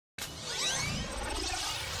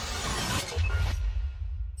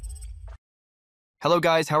Hello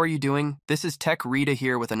guys, how are you doing? This is Tech Rita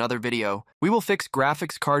here with another video. We will fix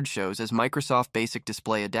graphics card shows as Microsoft Basic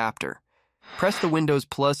Display Adapter. Press the Windows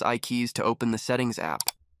plus I keys to open the Settings app.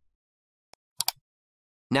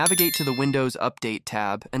 Navigate to the Windows Update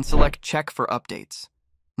tab and select Check for Updates.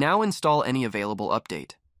 Now install any available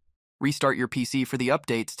update. Restart your PC for the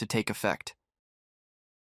updates to take effect.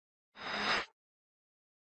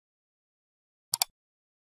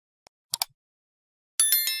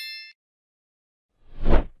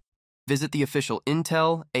 Visit the official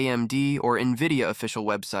Intel, AMD, or NVIDIA official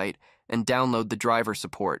website and download the driver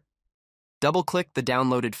support. Double-click the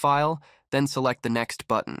downloaded file, then select the Next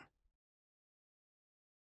button.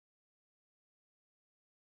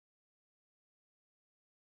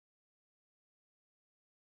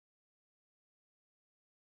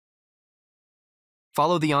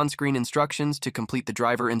 Follow the on-screen instructions to complete the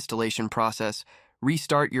driver installation process.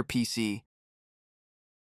 Restart your PC.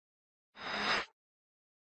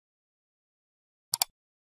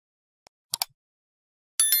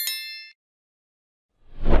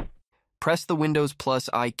 Press the Windows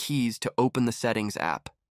plus I keys to open the Settings app.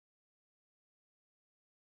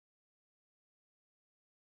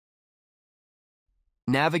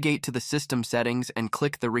 Navigate to the System Settings and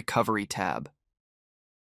click the Recovery tab.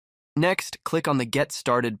 Next, click on the Get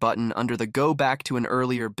Started button under the Go Back to an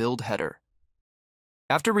Earlier Build header.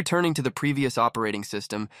 After returning to the previous operating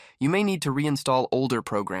system, you may need to reinstall older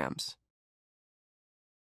programs.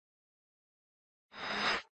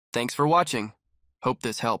 Thanks for watching. Hope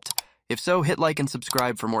this helped. If so, hit like and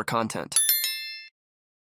subscribe for more content.